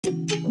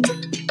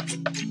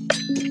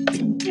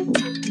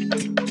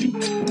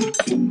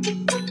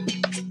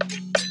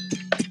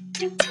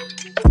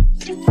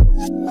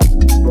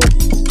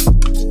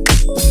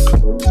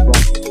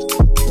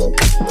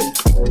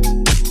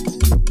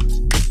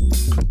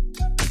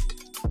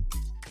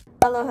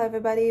Aloha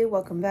everybody,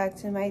 welcome back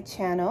to my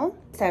channel.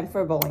 It's time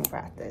for bowling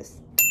practice.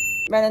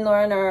 Ren and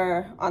Lauren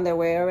are on their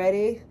way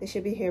already. They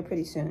should be here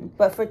pretty soon.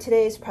 But for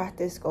today's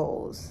practice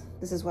goals,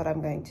 this is what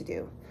I'm going to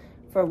do.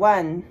 For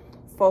one,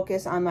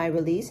 focus on my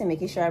release and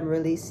making sure I'm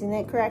releasing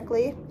it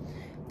correctly.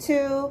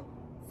 Two,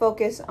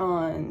 focus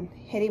on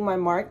hitting my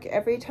mark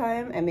every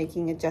time and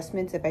making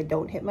adjustments if I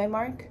don't hit my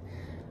mark.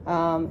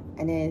 And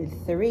then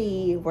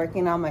three,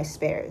 working on my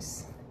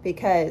spares.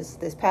 Because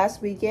this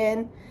past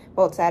weekend,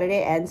 both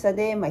Saturday and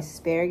Sunday, my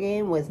spare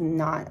game was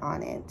not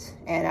on it.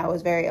 And I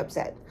was very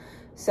upset.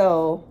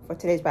 So for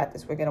today's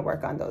practice, we're gonna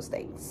work on those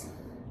things.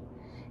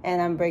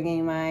 And I'm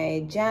bringing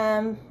my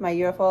jam, my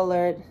UFO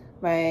alert,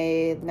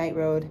 my night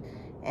road,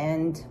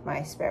 and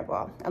my spare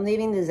ball. I'm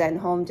leaving the Zen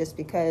home just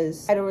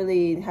because I don't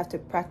really have to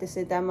practice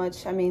it that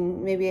much. I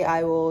mean, maybe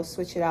I will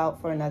switch it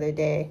out for another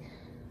day,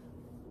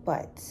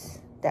 but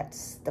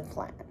that's the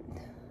plan.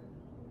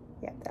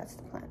 Yeah, that's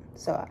the plan.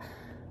 So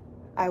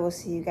I will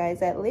see you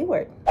guys at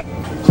Leeward.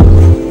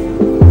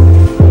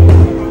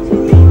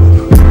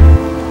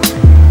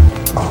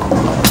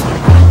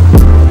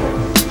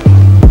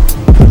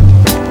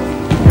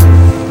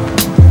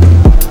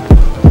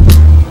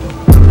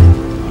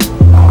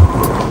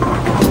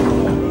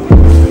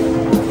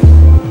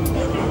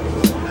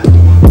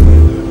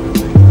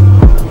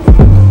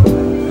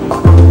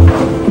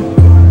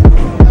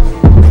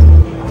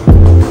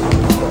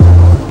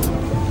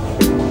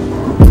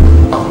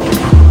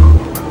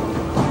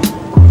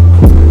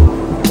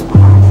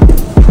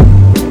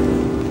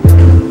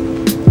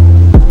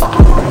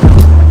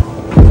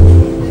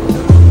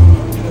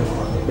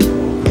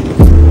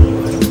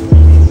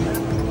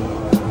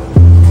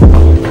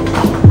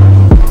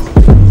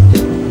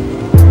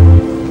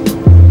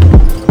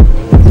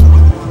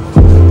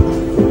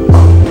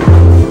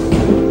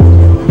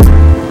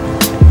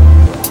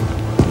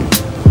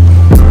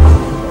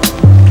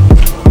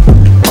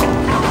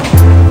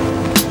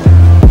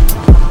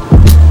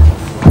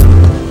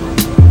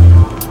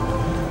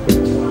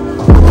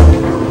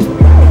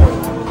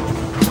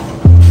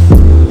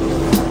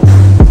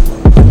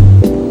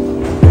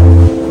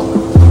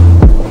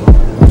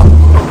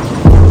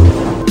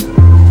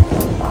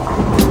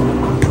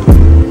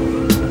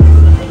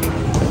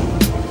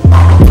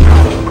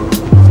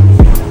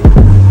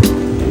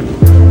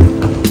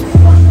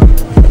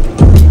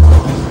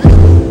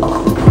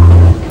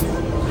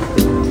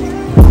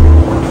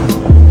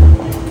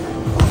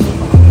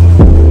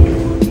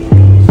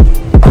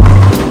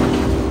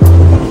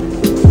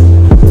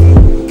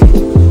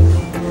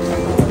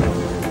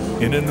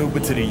 In an Uber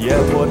to the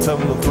airport,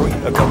 Terminal 3.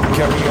 A couple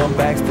carry-on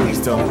bags, please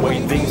don't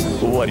wait these.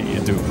 What do?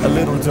 A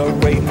little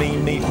don't rate me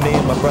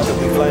and my brother,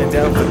 we flying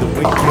down for the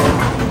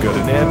weekend. Got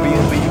an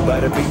Airbnb by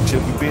the beach,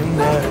 have you been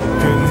there?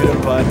 Couldn't hit a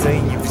party,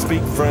 if you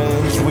speak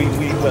French.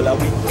 Well, are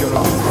we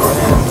gonna be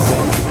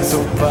friends? So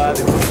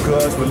party,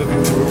 cause we're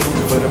looking to a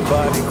room for the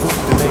party. Group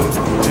the names,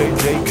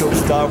 JJ,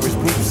 co-star is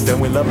Bruce. Then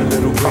we love a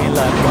little green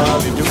like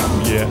Molly do.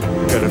 Yeah,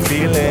 got a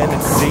feeling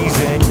it's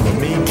season. You and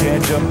me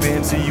can't jump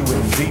in, see you in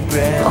the deep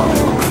end.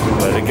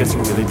 But I guess it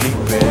really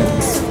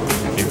depends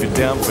if you're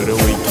down for the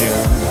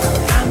weekend.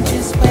 I'm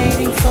just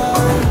waiting for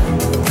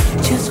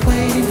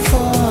something.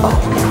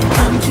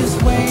 I'm just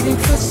waiting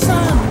for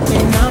something.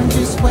 I'm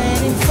just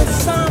waiting for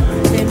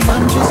something.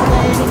 I'm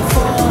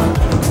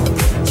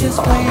just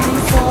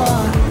waiting for,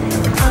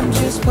 I'm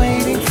just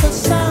waiting for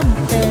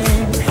something.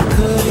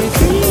 Could it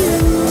be you?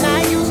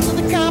 Not used to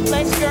the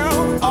complex,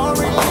 girl.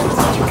 Already live in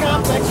such a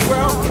complex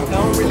world.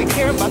 Don't really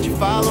care about your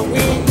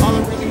following. All I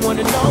really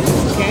wanna know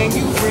is, can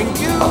you bring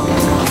you?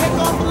 Take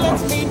off the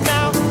let's meet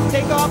now.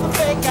 Take off the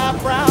fake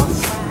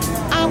eyebrows.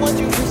 I want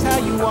you just how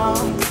you are.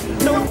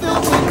 No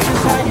filter,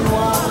 just how you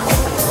are.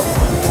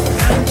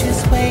 I'm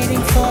just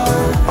waiting for,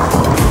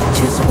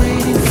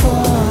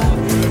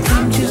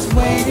 I'm just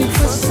waiting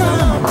for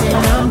something.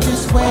 I'm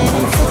just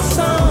waiting for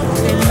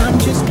something. I'm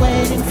just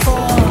waiting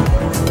for,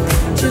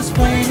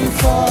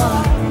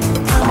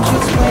 I'm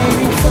just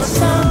waiting for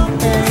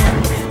something.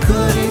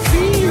 Could it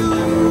be you?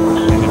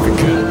 And if it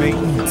could be,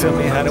 tell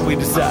me, how do we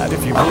decide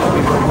if you would be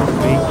or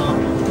wouldn't be?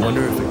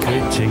 Wonder if it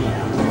could change.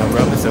 I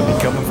promise I'll be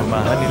coming for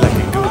my honey like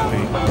it could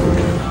be.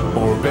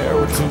 Or a bear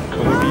or two,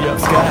 and we'll be up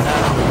sky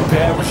high with a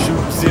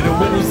parachute. See the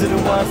winners, see the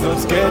ones not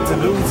scared to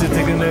lose. So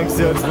take the next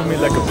steps with me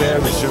like a pair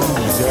of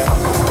shoes, yeah.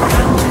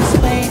 I'm just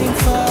waiting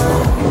for,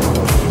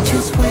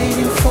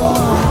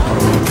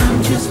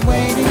 I'm just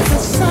waiting for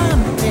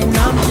something.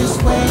 I'm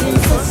just waiting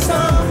for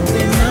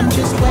something. I'm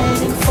just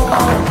waiting for,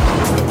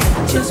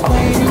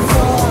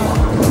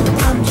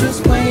 I'm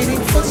just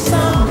waiting for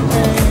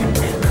something.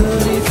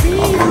 Could it be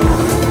you?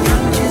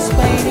 I'm just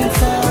waiting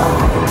for,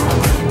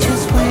 I'm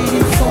just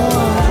waiting for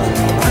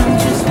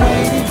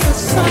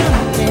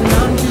something.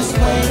 I'm just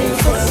waiting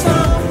for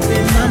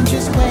something. I'm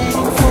just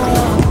waiting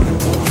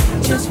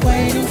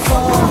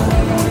for,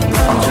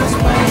 I'm just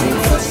waiting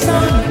for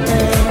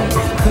something.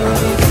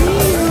 Could it be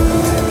you?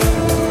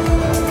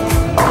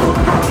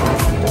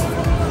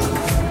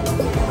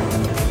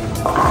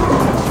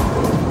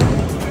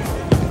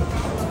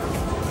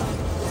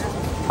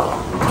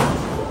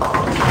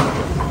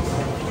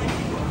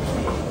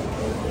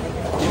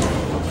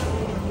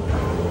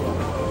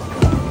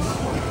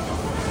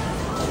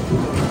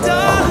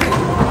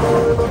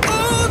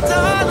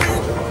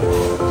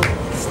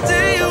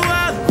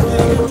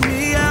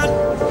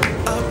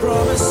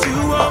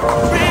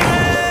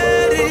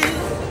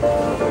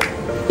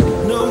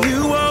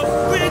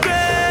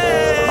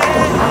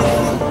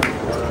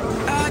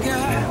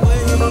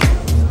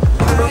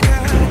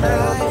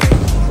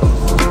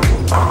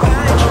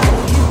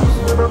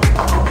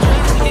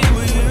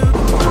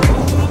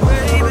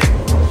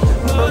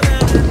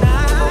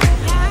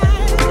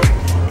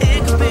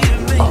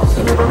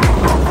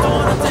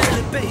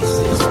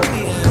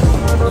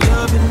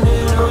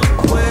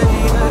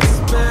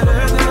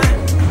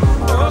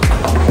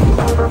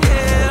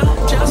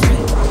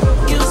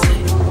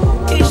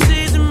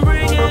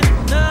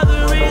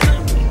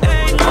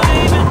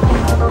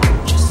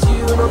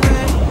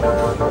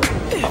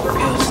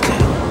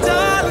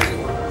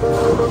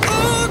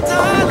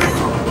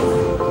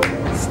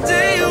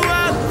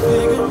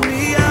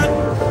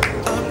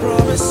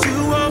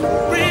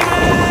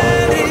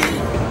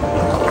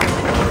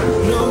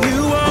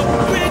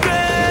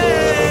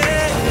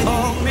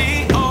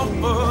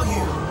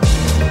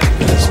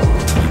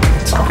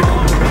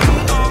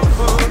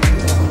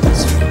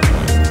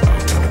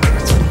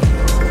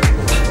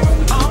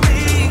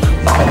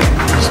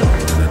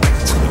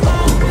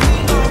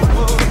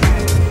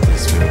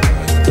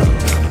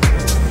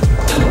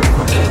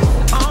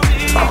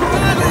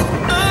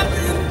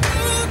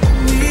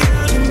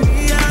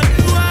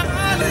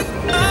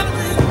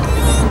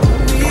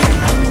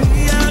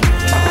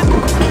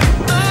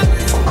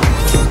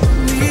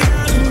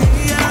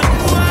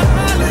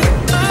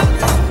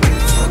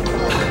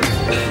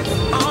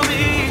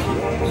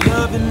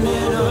 loving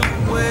in a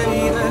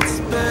way that's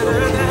better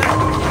than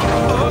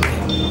okay.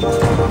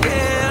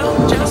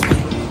 Yeah, just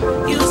wait.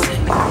 You say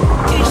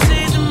each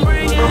season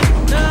bringing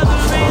another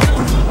reason.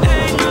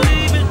 Ain't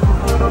leaving.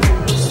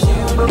 Just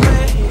you and me.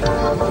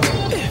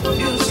 If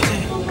you stay,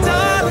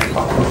 darling,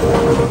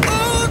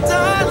 oh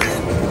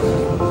darling,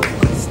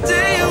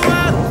 stay a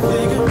while,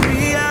 figure me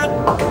out.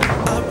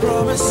 I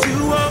promise you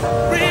won't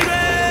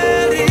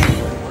regret it.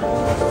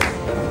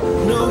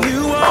 No,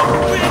 you won't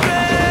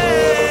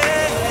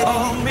regret.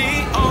 All me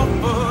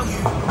over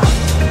you.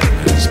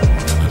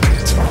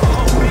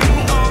 All me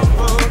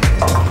over you.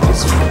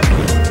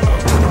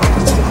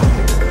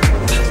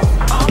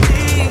 All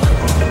me.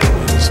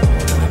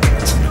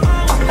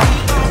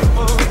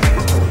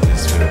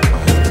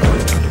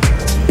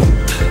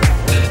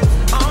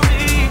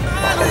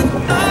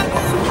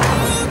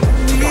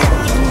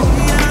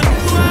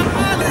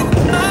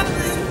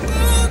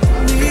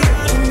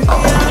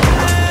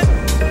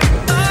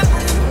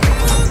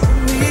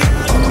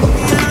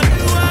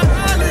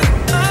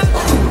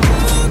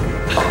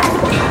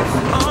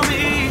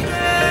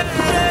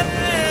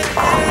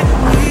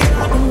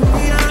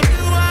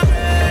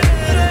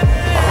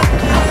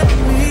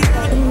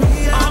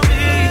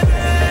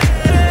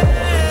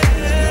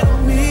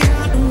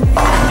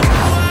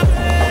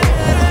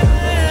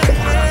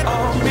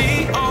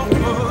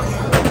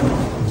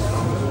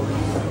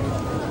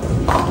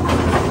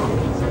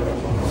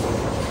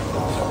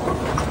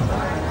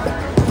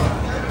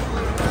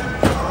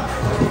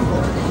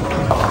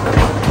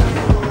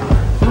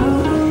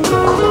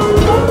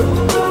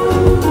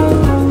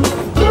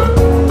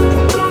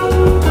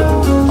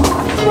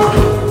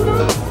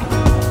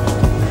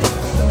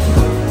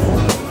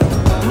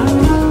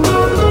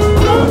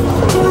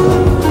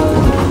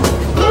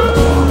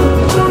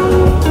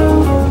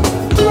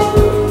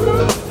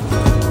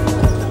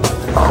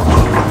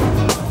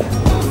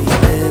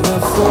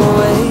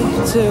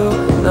 Too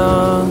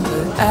long,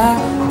 but I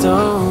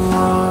don't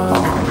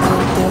want to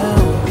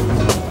down.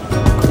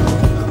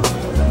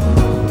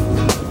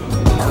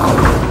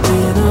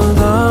 Been a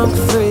long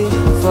free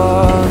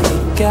fall, you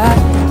got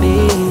me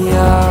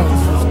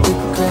off of the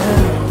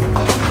ground.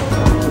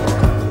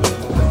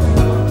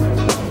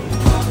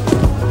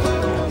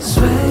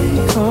 Sway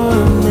for a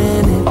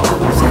minute,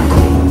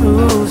 take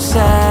move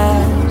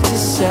side to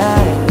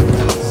side.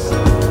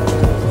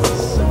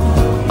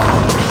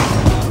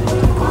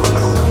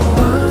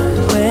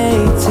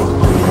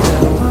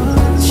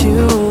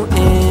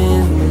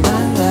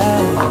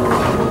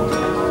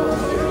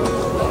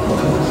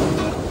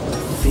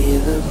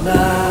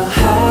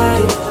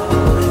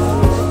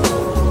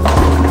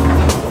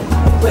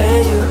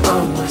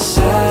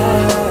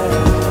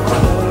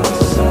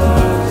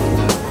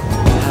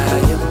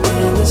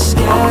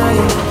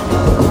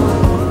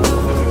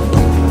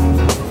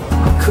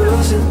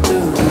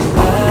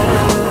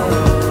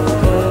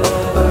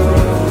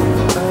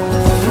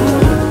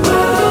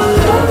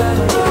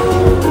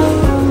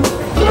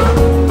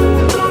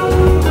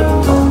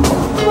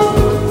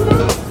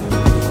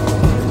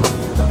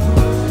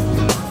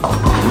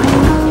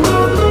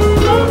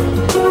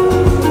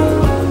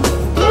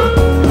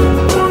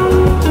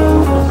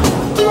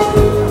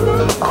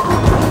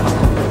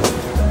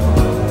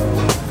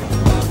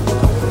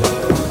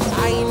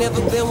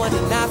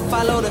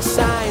 Follow the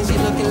signs, you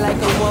looking like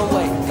a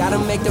one-way. Gotta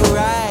make the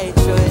right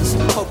choice.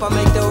 Hope I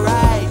make the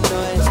right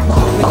noise.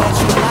 Hoping that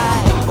you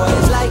like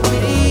boys like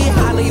me.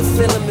 I know you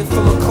feeling me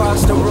from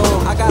across the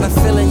room. I got a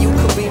feeling you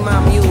could be my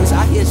muse.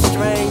 I hear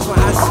strange when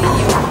I see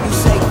you. You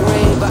say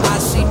green, but I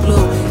see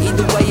blue.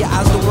 Either way, your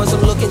eyes the ones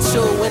I'm looking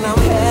to. When I'm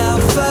hell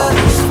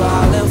first,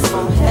 falling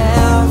from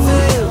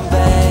heaven,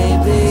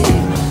 baby.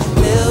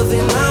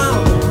 Living on,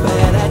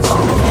 where that you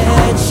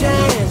had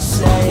chance,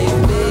 save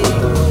me.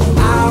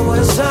 I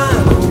was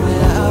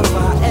unaware of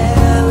my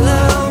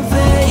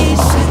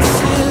elevation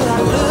till I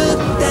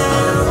looked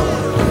down.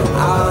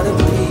 All the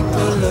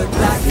people look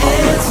like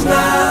it's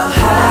now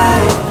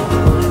high.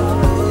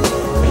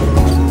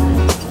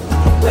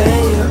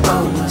 When you're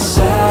on my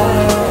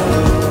side,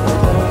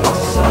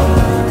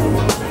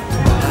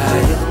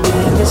 higher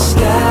in the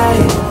sky,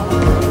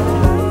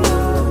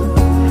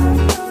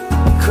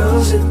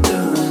 cruising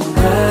through the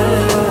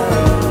night.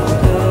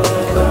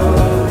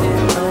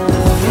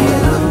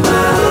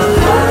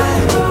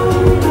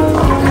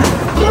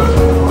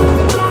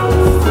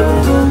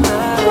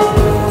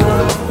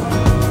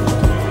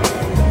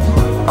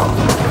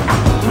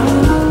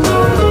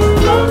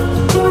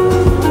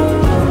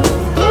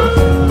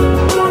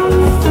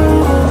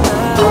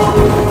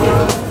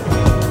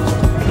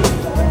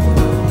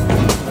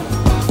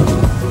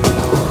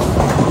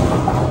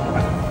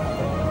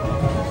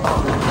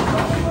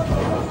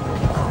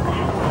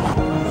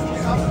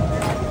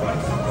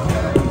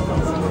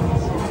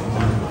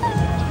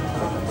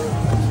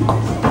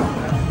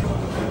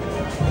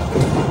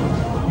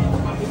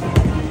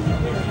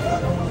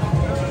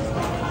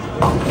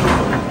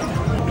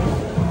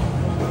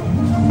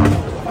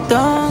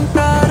 Don't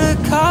gotta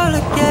call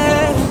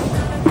again.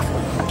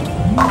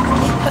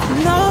 I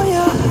know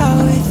you're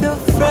out with your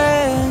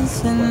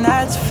friends, and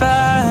that's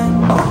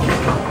fine.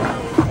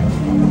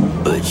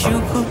 you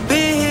could be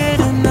here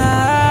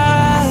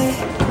tonight.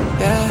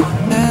 Yeah,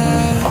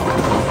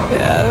 yeah,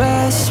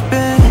 yeah. I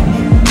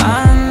spend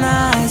my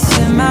nights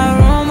in my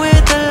room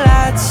with the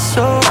lights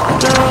so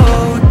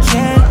low. We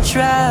can't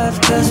drive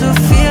 'cause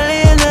we're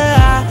feeling the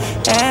high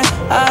and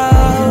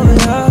all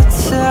the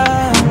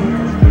time.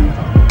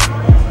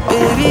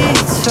 Baby,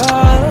 it's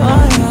all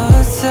on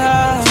your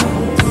time.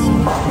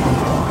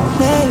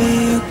 Maybe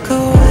you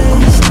could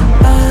waste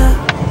my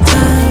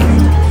time.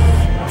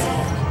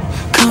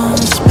 Come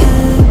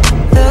spend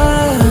the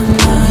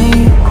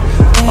night,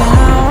 and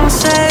I won't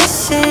say a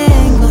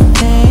single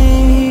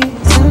thing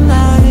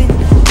tonight.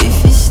 If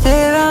you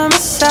stay by my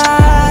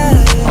side,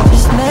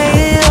 just make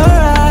it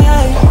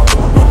alright.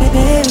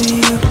 Maybe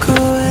you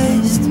could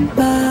waste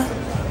my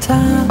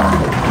time.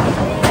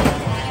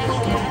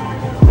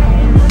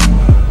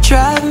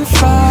 Driving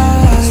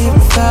far,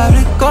 you're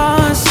probably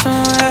going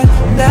somewhere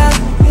that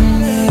you've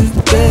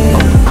never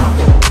been.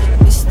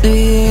 It's the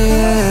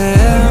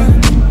year,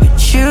 but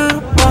you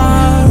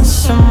want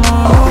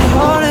someone who'll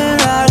hold it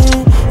right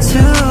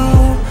into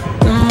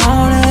the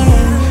morning.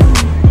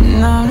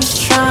 And I'm just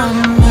trying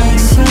to make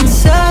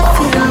sense of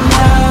it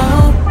now.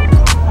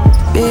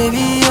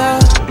 Baby,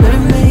 you're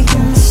really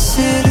making me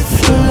sit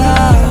for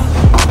love,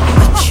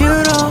 but you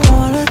don't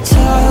wanna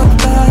talk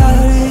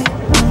about it.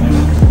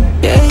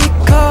 Yeah, you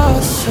go,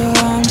 so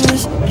I'm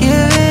just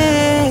giving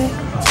it,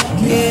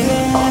 yeah.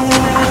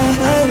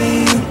 Baby,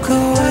 you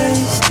could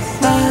waste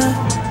my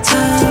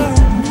time.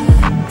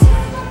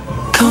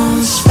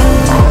 Come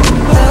spend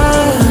the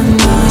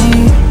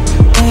night,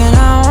 and I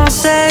won't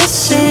say a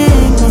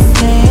single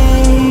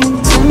thing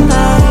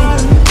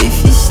tonight. If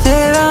you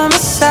stay by my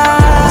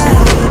side,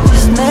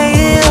 just make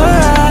it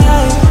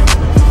alright.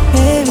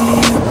 Baby,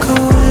 you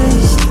could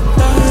waste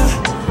my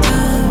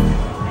time.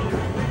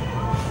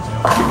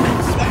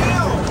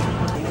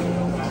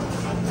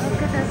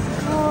 Look at the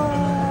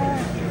score.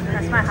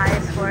 That's my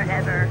highest score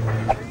ever.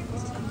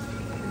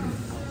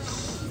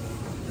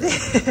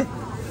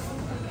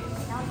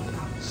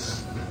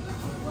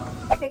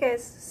 Hey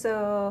guys,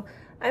 so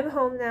I'm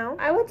home now.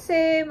 I would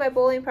say my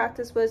bowling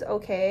practice was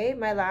okay.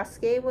 My last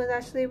game was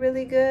actually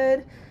really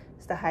good.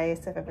 It's the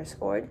highest I've ever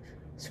scored,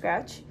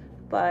 scratch.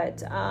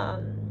 But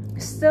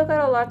still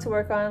got a lot to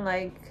work on.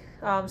 Like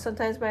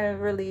sometimes my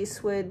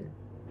release would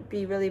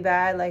be really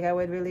bad. Like I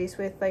would release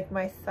with like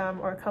my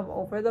thumb or come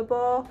over the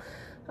ball.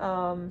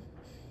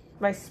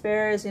 My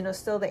spares, you know,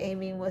 still the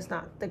aiming was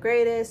not the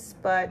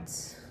greatest,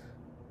 but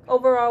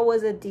overall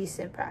was a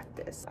decent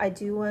practice. I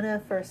do want to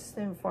first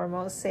and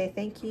foremost say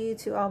thank you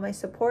to all my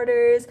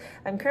supporters.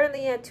 I'm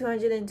currently at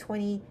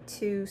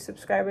 222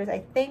 subscribers, I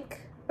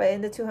think, but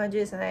in the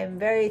 200s, and I'm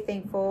very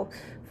thankful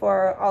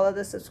for all of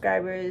the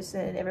subscribers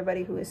and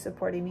everybody who is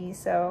supporting me.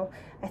 So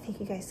I thank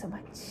you guys so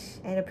much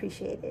and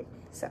appreciate it.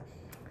 So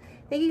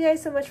thank you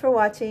guys so much for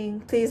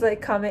watching. Please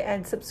like, comment,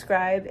 and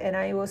subscribe, and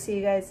I will see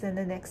you guys in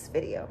the next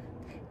video.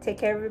 Take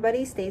care,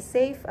 everybody. Stay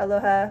safe.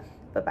 Aloha.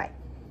 Bye-bye.